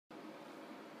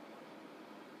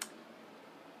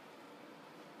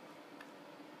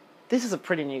This is a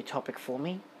pretty new topic for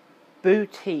me.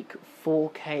 Boutique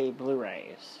 4K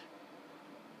Blu-rays.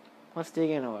 Let's dig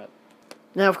into it.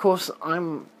 Now, of course,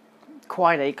 I'm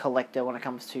quite a collector when it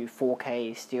comes to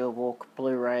 4K, Steelbook,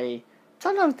 Blu-ray,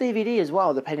 sometimes DVD as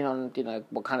well, depending on,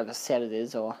 what kind of a set it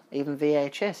is, or even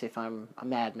VHS if I'm a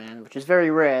madman, which is very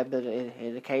rare, but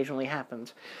it occasionally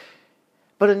happens.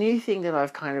 But a new thing that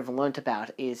I've kind of learnt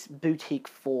about is boutique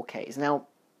 4Ks. Now,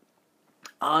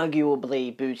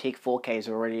 arguably, boutique 4Ks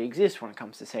already exist when it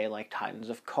comes to, say, like Titans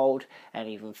of Cold and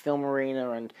even Film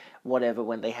Arena and whatever,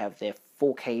 when they have their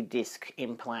 4K disc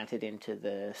implanted into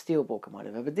the Steelbook and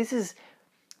whatever. But this is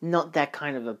not that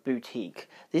kind of a boutique.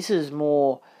 This is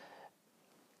more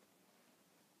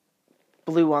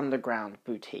Blue Underground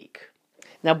boutique.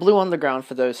 Now, Blue Underground,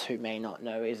 for those who may not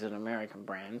know, is an American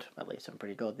brand. At least I'm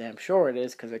pretty goddamn sure it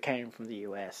is, because it came from the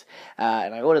US.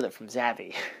 And I ordered it from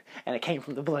Zavvi, and it came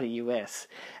from the bloody US.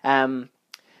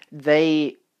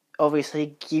 They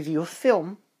obviously give you a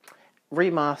film,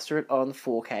 remaster it on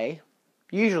 4K,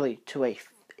 usually to a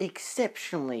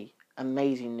exceptionally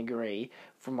amazing degree,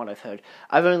 from what I've heard.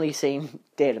 I've only seen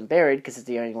Dead and Buried, because it's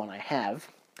the only one I have.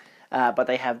 But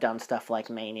they have done stuff like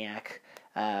Maniac,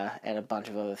 and a bunch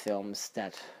of other films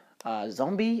that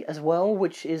Zombie as well,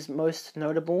 which is most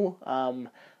notable.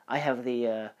 I have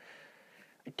I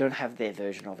don't have their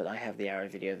version of it. I have the Arrow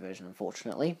Video version,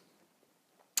 unfortunately.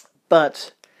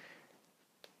 But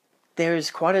there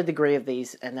is quite a degree of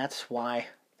these, and that's why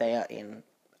they are in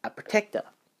a protector.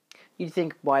 You'd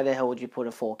think, why the hell would you put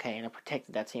a 4K in a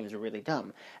protector? That seems really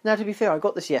dumb. Now, to be fair, I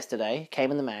got this yesterday. It came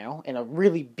in the mail in a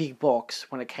really big box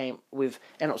when it came with,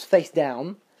 and it was face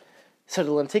down. So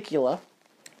the lenticular,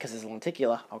 because there's a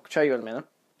lenticular, I'll show you in a minute,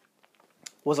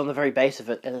 was on the very base of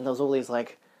it, and then there was all these,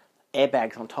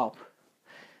 airbags on top.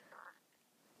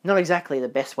 Not exactly the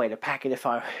best way to pack it if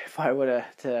I were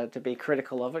to be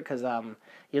critical of it, because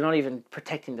you're not even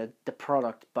protecting the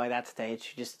product by that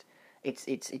stage. You just,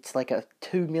 it's like a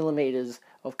 2 millimeters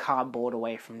of cardboard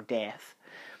away from death.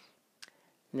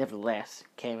 Nevertheless,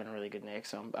 came in a really good nick,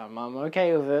 so I'm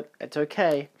okay with it. It's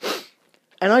okay.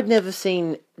 And I'd never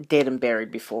seen Dead and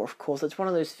Buried before, of course. It's one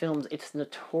of those films, it's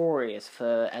notorious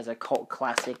as a cult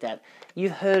classic that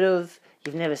you've heard of,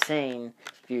 you've never seen,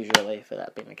 usually, for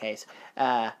that being the case,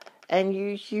 and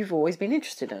you've always been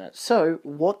interested in it. So,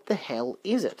 what the hell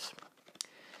is it?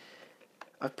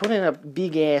 I've put in a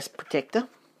big-ass protector,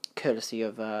 courtesy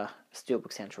of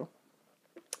Steelbook Central.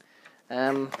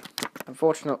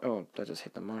 Unfortunately, oh, I just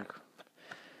hit the mic.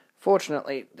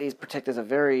 Fortunately, these protectors are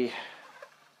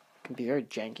can be very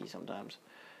janky sometimes.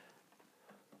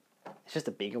 It's just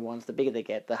the bigger ones. The bigger they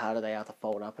get, the harder they are to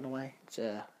fold up in a way. It's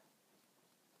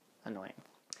annoying.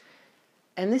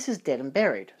 And this is Dead and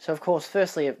Buried. So, of course,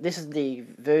 firstly, this is the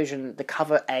version, the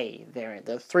cover A variant.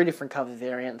 There are 3 different cover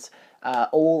variants,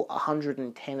 all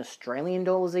 110 Australian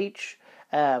dollars each,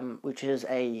 which is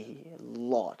a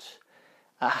lot.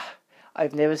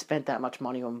 I've never spent that much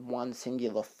money on one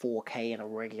singular 4K in a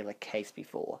regular case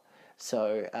before.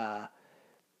 So,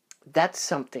 that's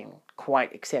something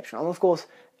quite exceptional. And of course,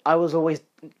 I was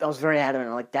very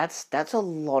adamant, that's a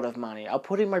lot of money. I'll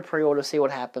put in my pre-order, see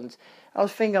what happens. I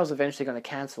was thinking I was eventually going to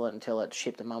cancel it until it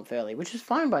shipped a month early, which is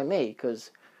fine by me, because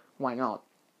why not?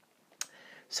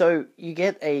 So, you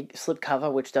get a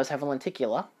slipcover, which does have a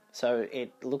lenticular, so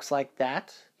it looks like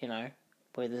that,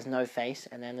 where there's no face,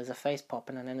 and then there's a face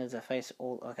popping, and then there's a face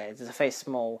there's a face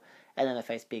small, and then a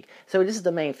face big. So this is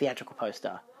the main theatrical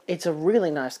poster. It's a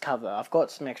really nice cover. I've got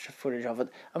some extra footage of it.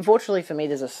 Unfortunately for me,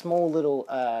 there's a small little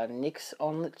nicks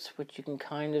on it, which you can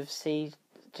kind of see,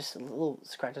 just little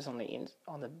scratches on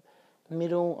the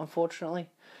middle, unfortunately.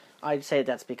 I'd say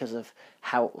that's because of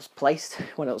how it was placed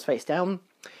when it was face down.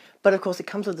 But of course, it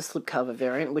comes with the slipcover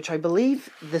variant, which I believe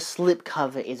the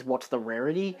slipcover is what's the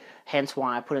rarity, hence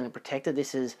why I put in the protector.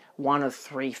 This is one of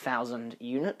 3,000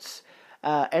 units.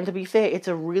 And to be fair, it's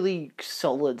a really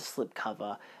solid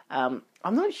slipcover.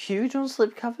 I'm not huge on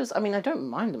slipcovers. I mean, I don't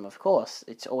mind them, of course.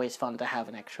 It's always fun to have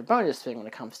an extra bonus thing when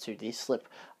it comes to the slip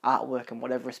artwork and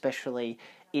whatever, especially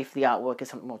if the artwork is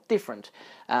something more different.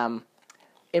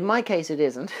 In my case, it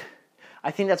isn't.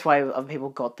 I think that's why other people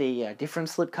got the different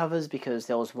slipcovers, because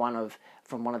there was one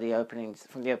from the opening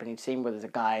scene where there's a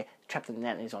guy trapped in the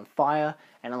net and he's on fire,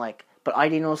 and I'm like, but I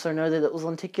didn't also know that it was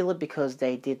lenticular because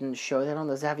they didn't show that on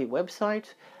the Zavvi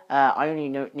website. I only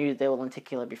knew that they were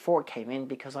lenticular before it came in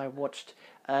because I watched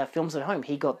Films at Home.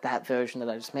 He got that version that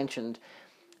I just mentioned,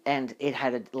 and it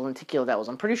had a lenticular that was,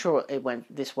 I'm pretty sure it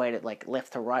went this way, to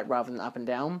left to right rather than up and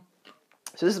down.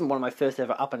 So this is one of my first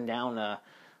ever up and down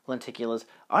lenticulars.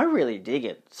 I really dig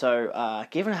it. So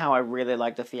given how I really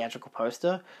like the theatrical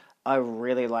poster, I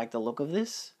really like the look of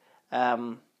this.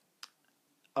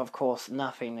 of course,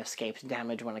 nothing escapes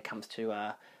damage when it comes to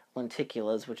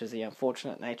lenticulars, which is the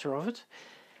unfortunate nature of it.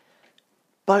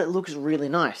 But it looks really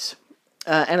nice.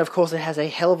 And of course, it has a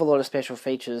hell of a lot of special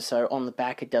features. So on the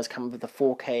back, it does come with a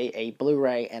 4K, a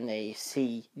Blu-ray, and a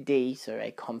CD, so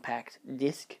a compact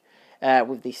disc,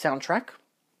 with the soundtrack.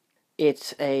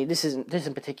 This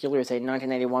in particular is a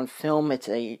 1981 film. It's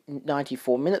a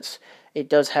 94 minutes. It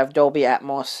does have Dolby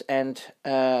Atmos and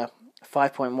 5.1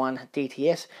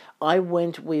 DTS. I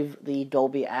went with the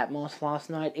Dolby Atmos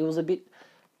last night. It was a bit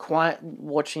quiet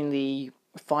watching the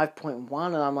 5.1,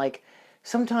 and I'm like,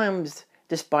 sometimes,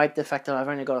 despite the fact that I've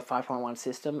only got a 5.1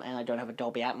 system and I don't have a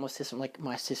Dolby Atmos system, like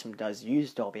my system does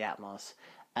use Dolby Atmos,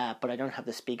 but I don't have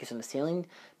the speakers in the ceiling.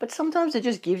 But sometimes it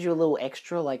just gives you a little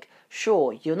extra, like,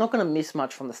 sure, you're not going to miss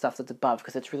much from the stuff that's above,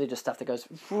 because it's really just stuff that goes,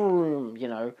 vroom,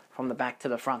 from the back to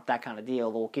the front, that kind of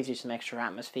deal, or gives you some extra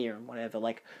atmosphere and whatever.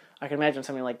 Like, I can imagine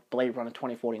something like Blade Runner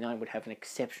 2049 would have an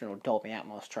exceptional Dolby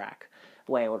Atmos track,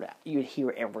 where you'd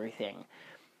hear everything.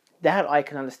 That I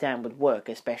can understand would work,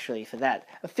 especially for that.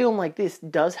 A film like this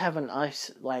does have a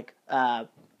nice,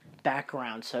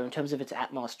 background, so in terms of its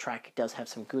Atmos track, it does have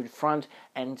some good front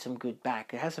and some good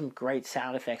back. It has some great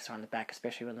sound effects on the back,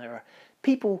 especially when there are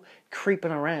people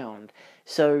creeping around.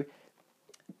 So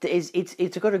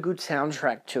it's got a good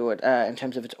soundtrack to it in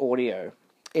terms of its audio.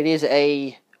 It is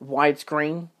a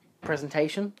widescreen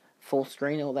presentation, full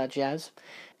screen, all that jazz.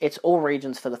 It's all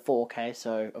regions for the 4K,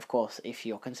 so of course, if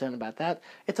you're concerned about that,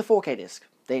 it's a 4K disc.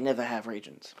 They never have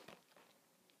regions.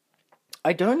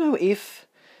 I don't know if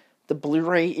the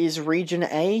Blu-ray is region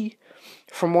A.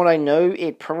 From what I know,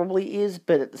 it probably is,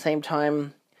 but at the same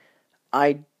time,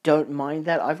 I don't mind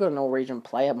that. I've got an all-region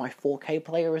player. My 4K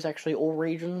player is actually all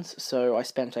regions, so I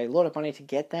spent a lot of money to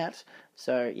get that.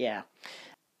 So, yeah.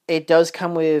 It does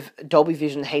come with Dolby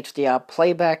Vision HDR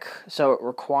playback, so it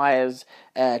requires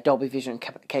a Dolby Vision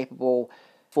capable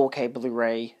 4K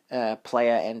Blu-ray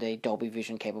player and a Dolby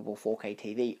Vision capable 4K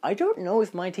TV. I don't know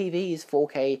if my TV is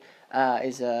 4K,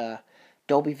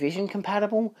 Dolby Vision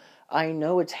compatible. I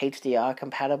know it's HDR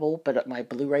compatible, but my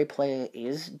Blu-ray player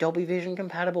is Dolby Vision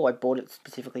compatible. I bought it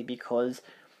specifically because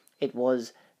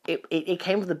it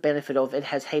came with the benefit of it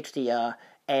has HDR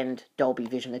and Dolby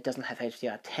Vision. It doesn't have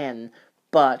HDR10,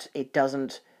 but it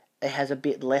has a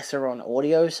bit lesser on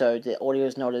audio, so the audio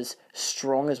is not as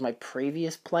strong as my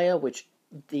previous player, which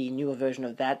the newer version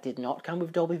of that did not come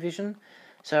with Dolby Vision.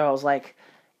 So I was like,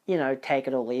 take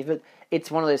it or leave it. It's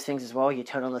one of those things as well, you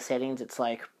turn on the settings, it's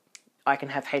like, I can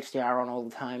have HDR on all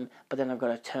the time, but then I've got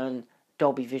to turn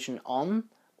Dolby Vision on,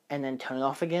 and then turn it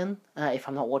off again, if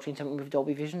I'm not watching something with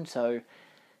Dolby Vision, so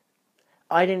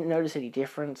I didn't notice any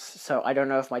difference, so I don't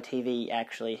know if my TV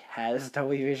actually has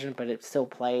Dolby Vision, but it still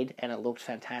played, and it looked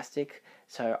fantastic,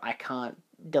 so I can't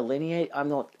delineate. I'm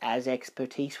not as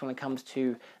expertise when it comes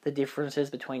to the differences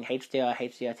between HDR,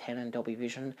 HDR10, and Dolby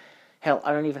Vision. Hell,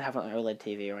 I don't even have an OLED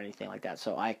TV or anything like that,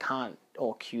 so I can't,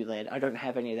 or QLED, I don't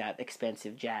have any of that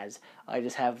expensive jazz. I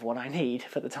just have what I need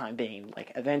for the time being.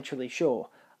 Like, eventually, sure,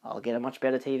 I'll get a much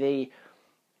better TV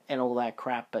and all that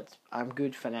crap, but I'm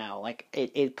good for now. Like,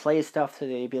 it plays stuff to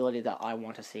the ability that I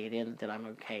want to see it in, that I'm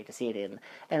okay to see it in.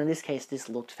 And in this case, this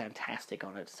looked fantastic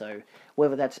on it, so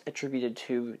whether that's attributed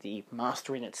to the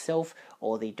mastering itself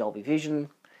or the Dolby Vision,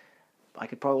 I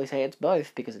could probably say it's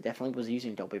both, because it definitely was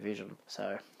using Dolby Vision,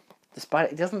 so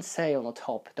despite it doesn't say on the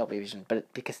top Dolby Vision,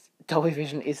 but because Dolby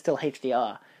Vision is still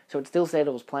HDR, so it still said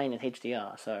it was playing in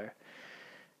HDR, so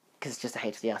because it's just a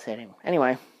HDR setting.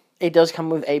 Anyway, it does come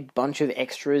with a bunch of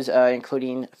extras,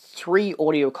 including 3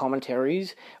 audio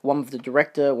commentaries, one with the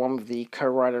director, one with the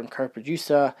co-writer and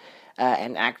co-producer,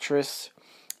 and actress,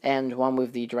 and one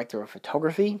with the director of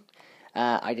photography.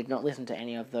 I did not listen to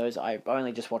any of those. I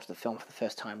only just watched the film for the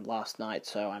first time last night,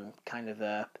 so I'm kind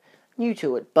of new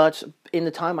to it, but in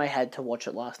the time I had to watch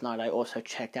it last night, I also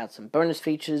checked out some bonus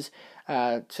features.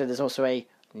 So there's also a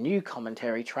new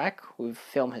commentary track with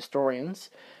film historians,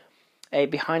 a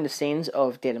behind the scenes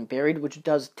of Dead and Buried, which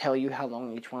does tell you how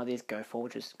long each one of these go for,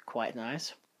 which is quite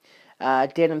nice.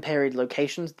 Dead and Buried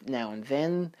locations now and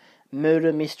then,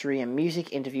 murder, mystery, and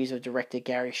music interviews of director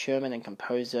Gary Sherman and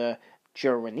composer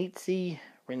Joe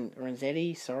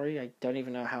Renzetti. Sorry, I don't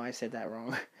even know how I said that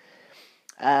wrong.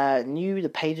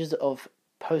 The pages of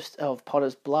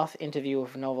Potter's Bluff interview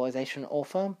with novelization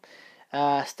author.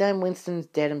 Stan Winston's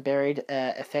Dead and Buried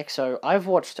effects. So I've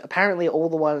watched apparently all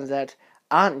the ones that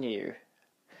aren't new.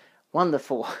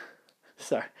 Wonderful.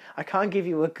 So I can't give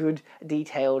you a good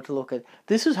detailed look at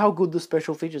this is how good the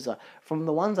special features are. From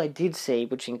the ones I did see,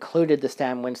 which included the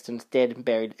Stan Winston's Dead and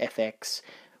Buried FX,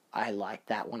 I liked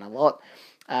that one a lot.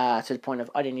 To the point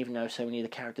of I didn't even know so many of the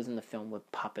characters in the film were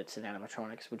puppets and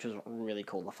animatronics, which was really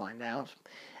cool to find out.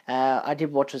 I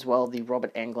did watch as well the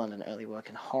Robert Englund and early work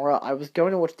in horror. I was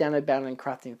going to watch Down Bound and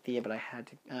Crafting Fear, but I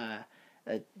had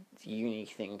a uni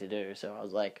thing to do, so I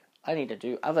was like, I need to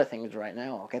do other things right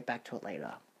now. I'll get back to it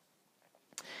later.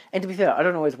 And to be fair, I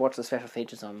don't always watch the special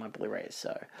features on my Blu-rays,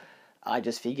 so I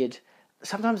just figured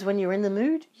sometimes when you're in the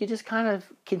mood, you just kind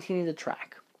of continue the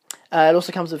track. It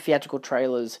also comes with theatrical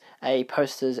trailers,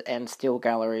 posters and still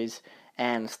galleries,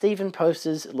 and Steven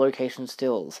posters, location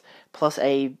stills, plus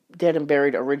a Dead and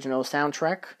Buried original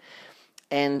soundtrack,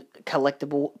 and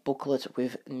collectible booklet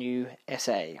with new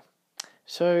essay.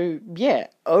 So, yeah,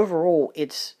 overall,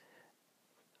 it's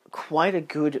quite a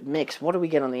good mix. What do we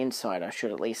get on the inside? I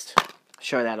should at least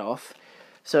show that off.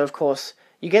 So, of course,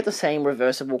 you get the same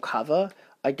reversible cover.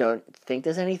 I don't think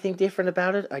there's anything different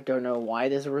about it. I don't know why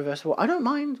there's a reversible. I don't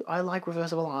mind. I like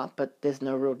reversible art, but there's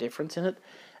no real difference in it.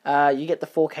 You get the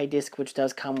 4K disc, which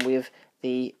does come with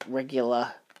the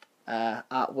regular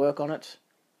artwork on it.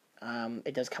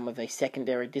 It does come with a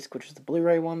secondary disc, which is the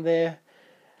Blu-ray one there.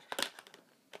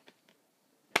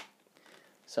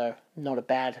 So, not a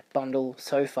bad bundle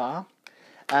so far.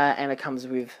 And it comes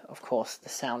with, of course, the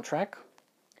soundtrack.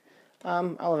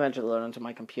 I'll eventually load it onto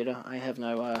my computer. I have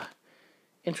no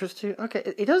interest to. Okay,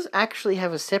 it does actually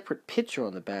have a separate picture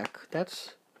on the back.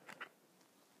 That's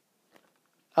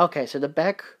okay. So the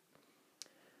back,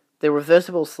 the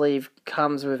reversible sleeve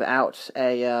comes without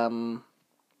a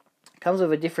comes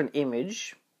with a different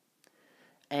image,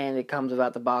 and it comes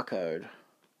without the barcode.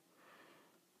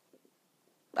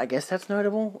 I guess that's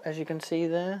notable, as you can see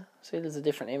there. See, there's a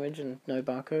different image and no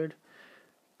barcode.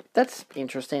 That's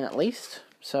interesting, at least.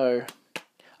 So,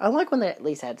 I like when they at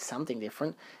least add something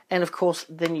different. And, of course,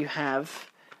 then you have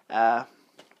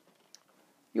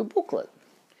your booklet.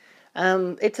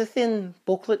 It's a thin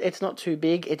booklet. It's not too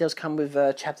big. It does come with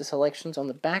chapter selections on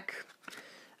the back.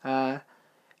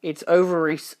 It's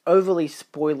overly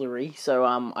spoilery, so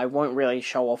I won't really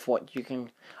show off what you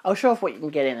can. I'll show off what you can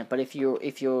get in it, but if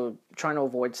you're trying to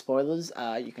avoid spoilers,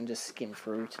 you can just skim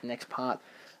through to the next part.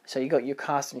 So you got your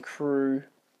cast and crew,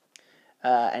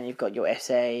 and you've got your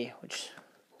essay, which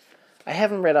I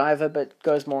haven't read either, but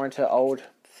goes more into old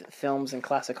films and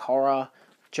classic horror,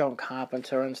 John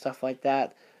Carpenter and stuff like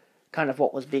that. Kind of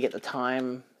what was big at the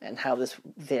time and how this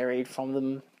varied from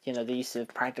them. You know, the use of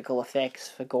practical effects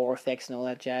for gore effects and all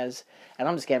that jazz. And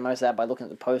I'm just getting most of that by looking at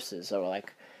the posters or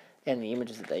like and the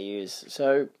images that they use.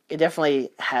 So it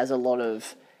definitely has a lot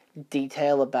of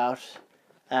detail about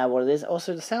what it is.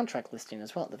 Also the soundtrack listing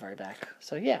as well at the very back.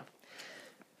 So yeah.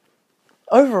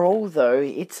 Overall though,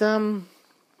 it's a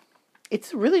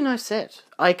really nice set.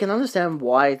 I can understand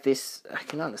why it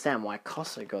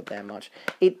costs so goddamn much.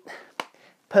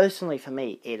 Personally, for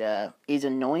me, it is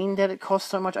annoying that it costs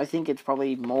so much. I think it's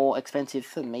probably more expensive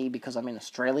for me because I'm in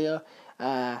Australia.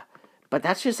 But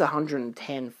that's just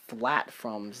 110 flat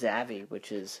from Zavvi,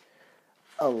 which is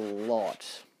a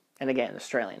lot. And again,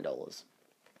 Australian dollars.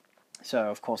 So,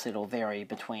 of course, it'll vary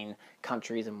between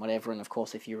countries and whatever. And, of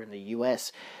course, if you're in the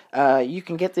US, you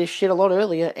can get this shit a lot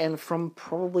earlier and from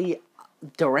probably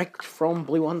direct from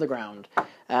Blue Underground.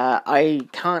 I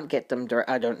can't get them direct.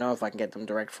 I don't know if I can get them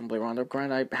direct from Blue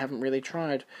Underground. I haven't really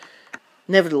tried.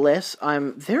 Nevertheless,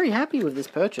 I'm very happy with this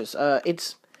purchase.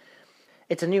 It's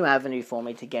a new avenue for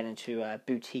me to get into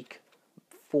boutique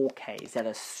 4Ks that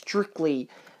are strictly.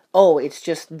 Oh, it's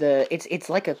just it's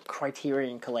like a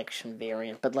Criterion Collection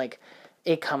variant, but like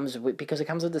because it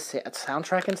comes with the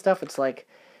soundtrack and stuff. It's like.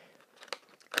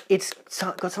 It's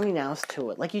got something else to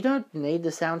it. Like, you don't need the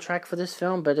soundtrack for this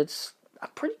film, but it's a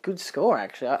pretty good score,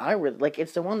 actually. I really, like,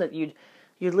 it's the one that you'd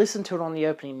listen to it on the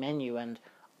opening menu, and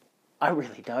I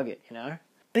really dug it, you know?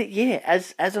 But yeah,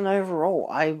 as an overall,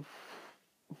 I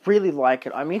really like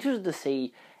it. I'm interested to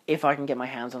see if I can get my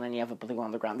hands on any other Blue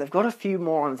Underground. They've got a few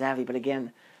more on Zavvi, but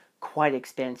again, quite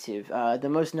expensive. The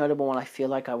most notable one I feel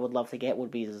like I would love to get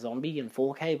would be the Zombie in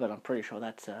 4K, but I'm pretty sure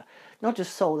that's not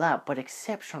just sold out, but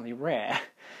exceptionally rare.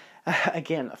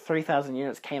 Again, 3,000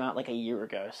 units came out like a year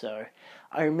ago, so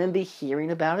I remember hearing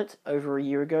about it over a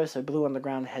year ago, so Blue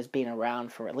Underground has been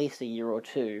around for at least a year or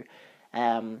two,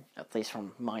 at least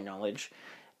from my knowledge,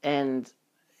 and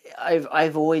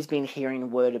I've always been hearing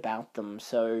word about them,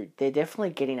 so they're definitely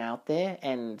getting out there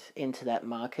and into that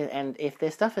market, and if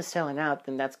their stuff is selling out,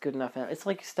 then that's good enough. It's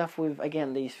like stuff with,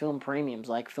 again, these film premiums,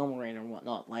 like Film Arena and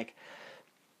whatnot, like,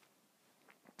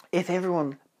 if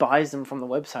everyone buys them from the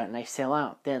website and they sell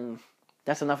out, then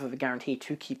that's enough of a guarantee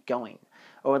to keep going.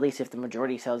 Or at least if the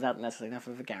majority sells out, then that's enough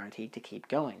of a guarantee to keep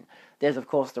going. There's, of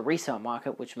course, the resale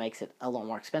market, which makes it a lot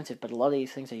more expensive, but a lot of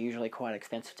these things are usually quite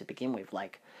expensive to begin with.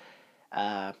 Like,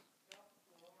 I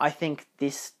think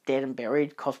this Dead and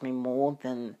Buried cost me more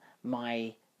than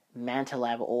my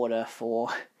Mantalab order for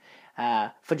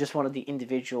just one of the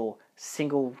individual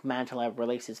single Mantalab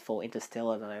releases for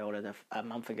Interstellar that I ordered a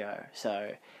month ago.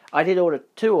 So I did order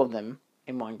 2 of them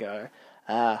in one go.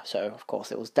 So of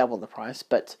course it was double the price.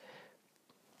 But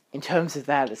in terms of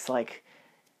that, it's like,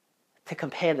 to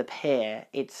compare the pair,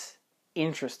 it's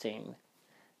interesting.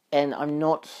 And I'm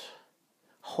not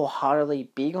wholeheartedly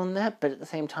big on that, but at the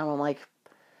same time I'm like,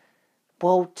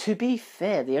 well, to be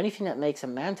fair, the only thing that makes a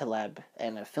Mantalab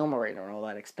and a Film Arena and all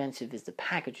that expensive is the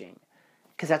packaging.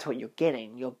 Because that's what you're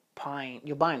getting. You're buying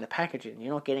the packaging.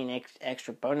 You're not getting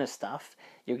extra bonus stuff.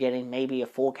 You're getting maybe a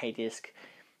 4K disc,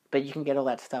 but you can get all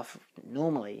that stuff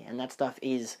normally, and that stuff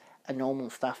is a normal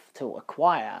stuff to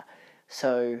acquire.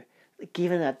 So,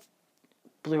 given that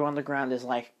Blue Underground is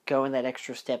like going that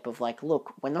extra step of like,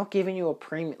 look, we're not giving you a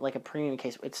premium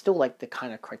case. It's still like the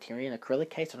kind of Criterion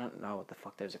acrylic case. I don't know what the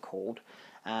fuck those are called.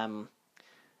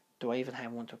 Do I even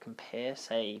have one to compare?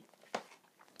 Say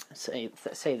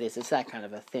this. It's that kind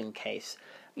of a thin case.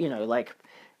 You know, like,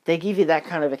 they give you that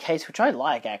kind of a case, which I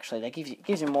like, actually.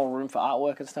 Gives you more room for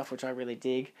artwork and stuff, which I really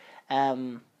dig.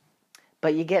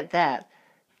 But you get that,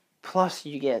 plus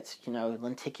you get, you know,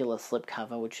 lenticular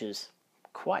slipcover, which is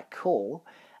quite cool,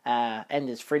 and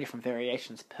there's 3 different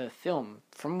variations per film,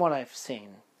 from what I've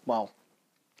seen. Well,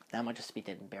 that might just be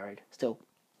Dead and Buried, still.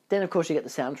 Then, of course, you get the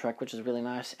soundtrack, which is really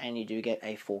nice, and you do get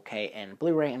a 4K and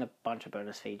Blu-ray and a bunch of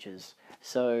bonus features.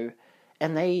 So,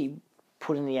 and they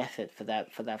put in the effort for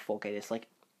that 4K disc. Like,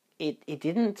 it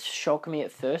didn't shock me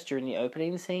at first during the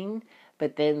opening scene,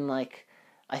 but then, like,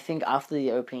 I think after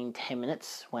the opening 10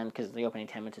 minutes, because the opening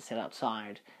 10 minutes is set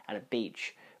outside at a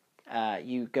beach,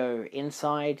 you go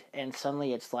inside, and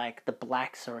suddenly it's like the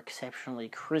blacks are exceptionally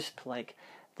crisp. Like,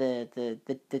 the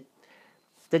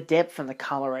depth and the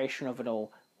coloration of it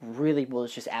all really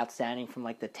was just outstanding from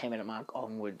like the 10-minute mark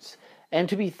onwards. And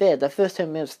to be fair, the first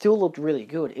 10 minutes still looked really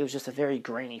good. It was just a very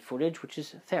grainy footage, which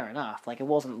is fair enough. Like, it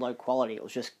wasn't low quality, it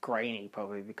was just grainy,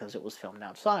 probably because it was filmed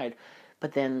outside.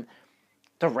 But then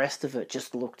the rest of it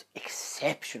just looked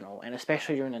exceptional, and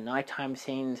especially during the nighttime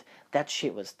scenes, that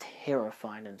shit was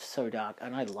terrifying and so dark,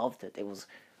 and I loved it. It was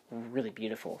really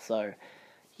beautiful. So,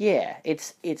 yeah,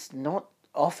 it's not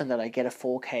often that I get a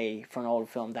 4K for an old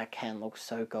film that can look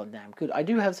so goddamn good. I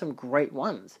do have some great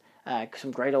ones,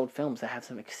 some great old films that have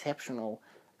some exceptional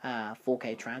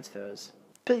 4K transfers.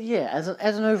 But yeah, as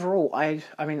an overall, I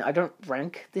mean, I don't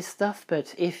rank this stuff,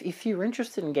 but if you're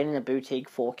interested in getting a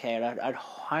boutique 4K, I'd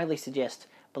highly suggest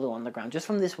Blue Underground. Just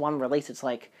from this one release, it's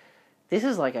like, this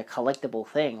is like a collectible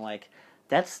thing. Like,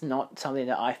 that's not something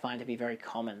that I find to be very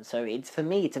common. So for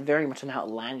me, it's a very much an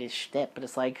outlandish step, but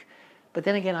it's like, but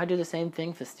then again, I do the same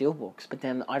thing for steelbooks, but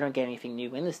then I don't get anything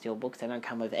new in the steelbooks. They don't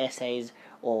come with essays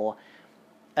or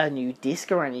a new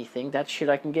disc or anything. That shit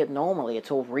I can get normally.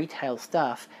 It's all retail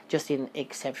stuff, just in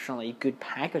exceptionally good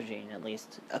packaging, at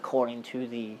least according to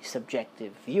the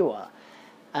subjective viewer.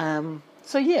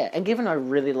 So yeah, and given I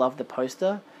really love the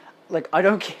poster, like, I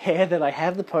don't care that I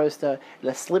have the poster,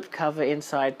 the slipcover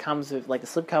inside comes with, like, the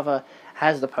slipcover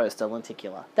has the poster,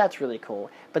 lenticular. That's really cool.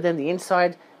 But then the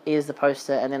inside is the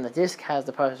poster, and then the disc has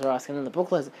the poster, and then the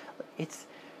booklet.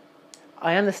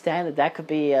 I understand that could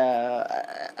be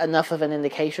enough of an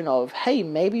indication of, hey,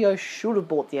 maybe I should have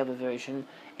bought the other version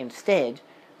instead.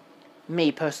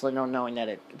 Me personally not knowing that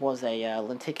it was a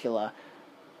lenticular.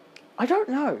 I don't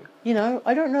know. You know,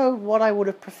 I don't know what I would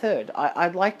have preferred.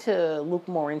 I'd like to look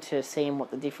more into seeing what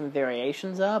the different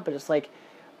variations are, but it's like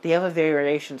the other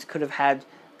variations could have had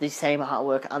the same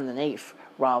artwork underneath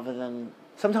rather than.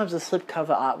 Sometimes the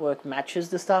slipcover artwork matches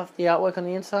the artwork on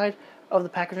the inside of the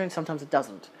packaging, sometimes it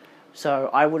doesn't.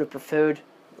 So I would have preferred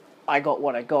I got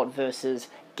what I got versus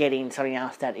getting something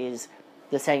else that is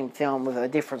the same film with a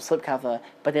different slipcover,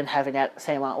 but then having that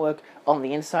same artwork on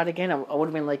the inside again. I would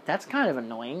have been like, that's kind of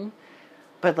annoying.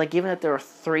 But like, given that there are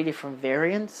 3 different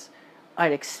variants,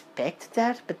 I'd expect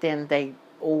that, but then they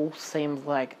all seem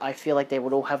like, I feel like they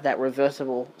would all have that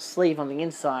reversible sleeve on the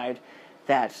inside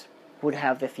that would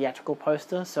have the theatrical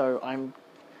poster, so I'm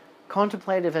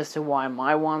contemplative as to why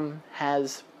my one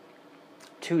has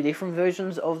 2 different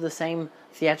versions of the same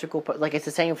theatrical, like, it's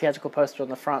the same theatrical poster on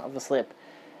the front of the slip,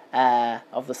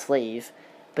 of the sleeve,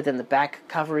 but then the back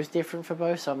cover is different for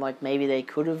both, so I'm like, maybe they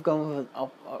could have gone with an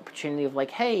opportunity of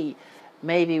like, hey,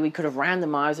 maybe we could have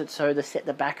randomized it so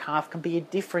the back half can be a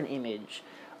different image,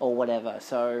 or whatever,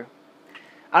 so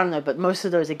I don't know, but most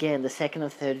of those, again, the second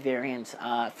and third variants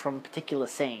are from particular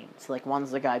scenes. Like,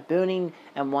 one's the guy burning,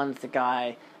 and one's the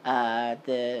guy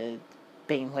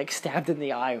being, like, stabbed in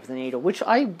the eye with a needle, which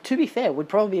to be fair, would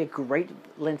probably be a great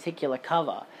lenticular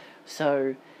cover.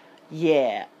 So,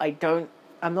 yeah, I'm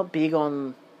not big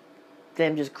on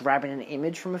them just grabbing an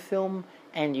image from a film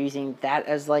and using that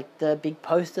as, like, the big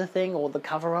poster thing or the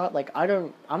cover art. Like,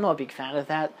 I'm not a big fan of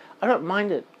that. I don't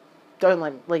mind it. Don't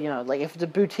like if it's a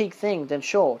boutique thing, then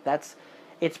sure,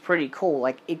 it's pretty cool.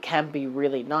 Like, it can be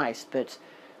really nice, but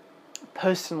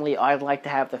personally, I'd like to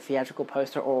have the theatrical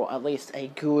poster or at least a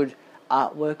good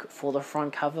artwork for the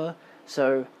front cover.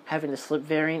 So having the slip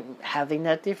variant, having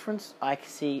that difference, I can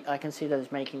see that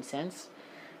as making sense.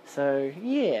 So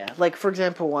yeah, like for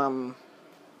example,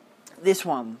 this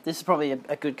is probably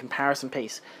a good comparison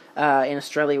piece. In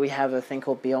Australia, we have a thing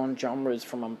called Beyond Genres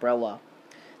from Umbrella.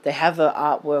 They have an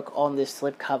artwork on this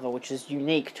slipcover which is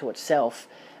unique to itself,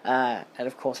 and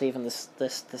of course even the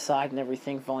side and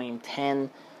everything, volume 10.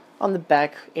 On the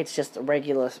back, it's just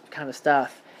regular kind of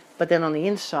stuff, but then on the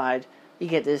inside, you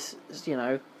get this,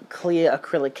 clear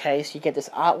acrylic case. You get this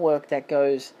artwork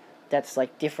that's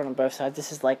like different on both sides.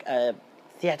 This is like a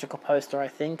theatrical poster, I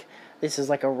think. This is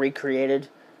like a recreated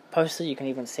poster. You can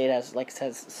even see it as, like, it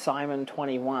says Simon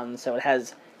 21, so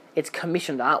it's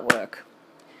commissioned artwork.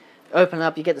 Open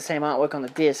up, you get the same artwork on the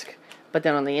disc, but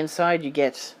then on the inside you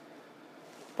get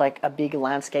like a big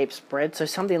landscape spread. So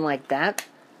something like that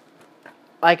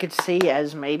I could see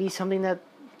as maybe something that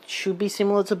should be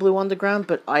similar to Blue Underground,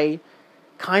 but I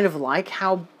kind of like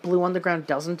how Blue Underground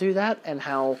doesn't do that, and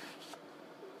how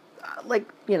I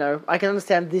can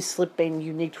understand this slip being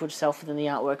unique to itself, and then the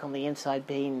artwork on the inside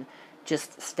being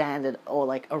just standard or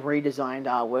like a redesigned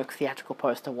artwork, theatrical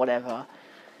poster, whatever.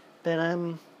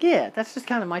 But, yeah, that's just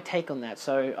kind of my take on that.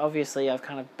 So, obviously, I've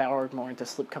kind of borrowed more into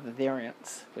slipcover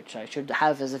variants, which I should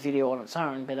have as a video on its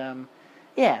own. But,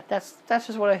 yeah, that's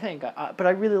just what I think. But I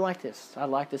really like this. I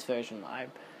like this version. I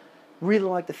really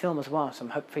like the film as well, so I'm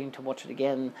hoping to watch it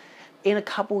again in a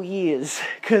couple years.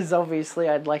 Because, obviously,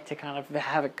 I'd like to kind of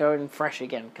have it going fresh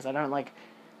again. Because I don't like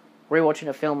rewatching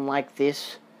a film like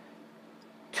this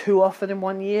too often in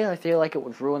 1 year. I feel like it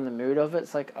would ruin the mood of it.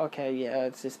 It's like, okay, yeah,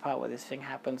 it's this part where this thing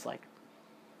happens. Like,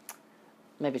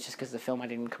 maybe it's just because the film I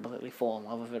didn't completely fall in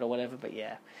love with it or whatever, but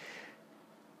yeah.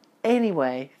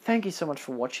 Anyway, thank you so much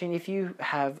for watching. If you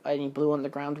have any Blue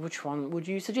Underground, which one would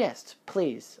you suggest?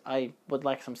 Please, I would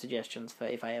like some suggestions for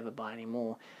if I ever buy any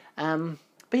more. But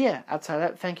yeah, outside of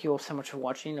that, thank you all so much for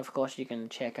watching. Of course, you can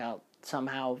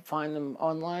find them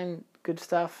online. Good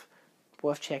stuff,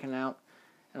 worth checking out.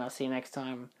 And I'll see you next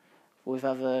time with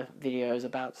other videos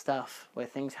about stuff where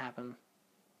things happen.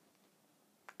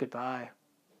 Goodbye.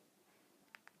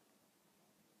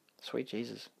 Sweet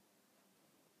Jesus.